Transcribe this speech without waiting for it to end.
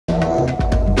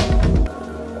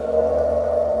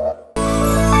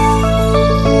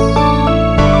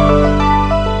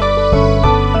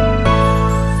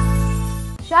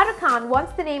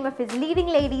the name of his leading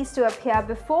ladies to appear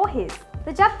before his.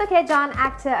 The Jab Tak Hai Jaan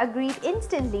actor agreed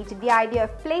instantly to the idea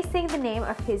of placing the name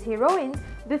of his heroines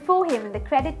before him in the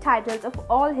credit titles of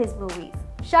all his movies.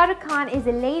 Shahrukh Khan is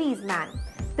a ladies' man.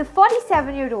 The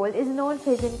 47-year-old is known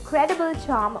for his incredible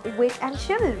charm, wit and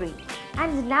chivalry.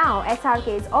 And now SRK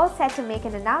is all set to make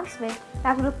an announcement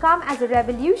that will come as a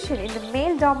revolution in the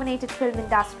male-dominated film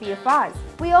industry of ours.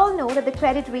 We all know that the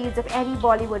credit reads of any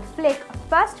Bollywood flick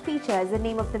first features the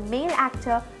name of the male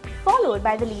actor followed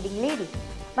by the leading lady.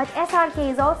 But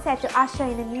SRK is all set to usher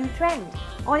in a new trend.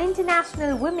 On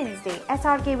International Women's Day,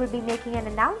 SRK will be making an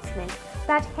announcement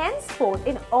that henceforth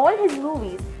in all his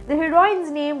movies, the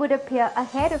heroine's name would appear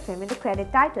ahead of him in the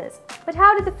credit titles. But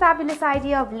how did the fabulous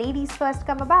idea of ladies first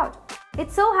come about? It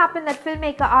so happened that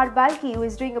filmmaker R. Balki, who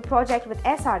is doing a project with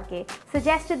SRK,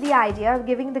 suggested the idea of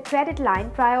giving the credit line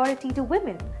priority to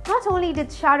women. Not only did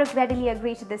Shahrukh readily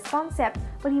agree to this concept,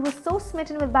 but he was so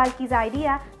smitten with Balki's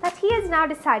idea that he has now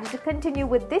decided to continue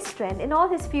with this trend in all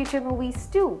his future movies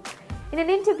too. In an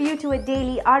interview to a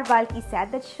daily, R. Balki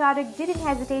said that Shahrukh didn't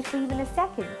hesitate for even a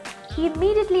second. He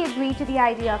immediately agreed to the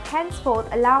idea of henceforth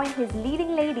allowing his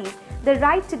leading ladies the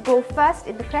right to go first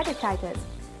in the credit titles.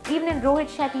 Even in Rohit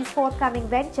Shetty's forthcoming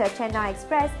venture Chennai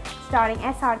Express, starring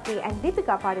SRK and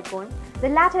Deepika Padukone, the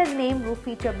latter's name will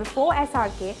feature before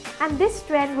SRK, and this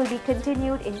trend will be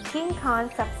continued in King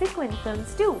Khan's subsequent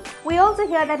films too. We also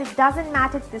hear that it doesn't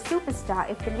matter to the superstar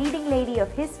if the leading lady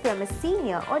of his film is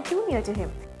senior or junior to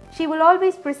him. She will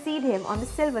always precede him on the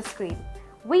silver screen.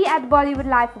 We at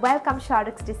Bollywoodlife welcome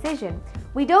Shahrukh's decision.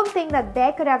 We don't think that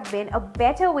there could have been a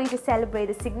better way to celebrate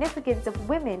the significance of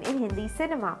women in Hindi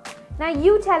cinema. Now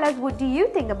you tell us, what do you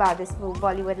think about this move,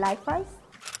 Bollywood lifers?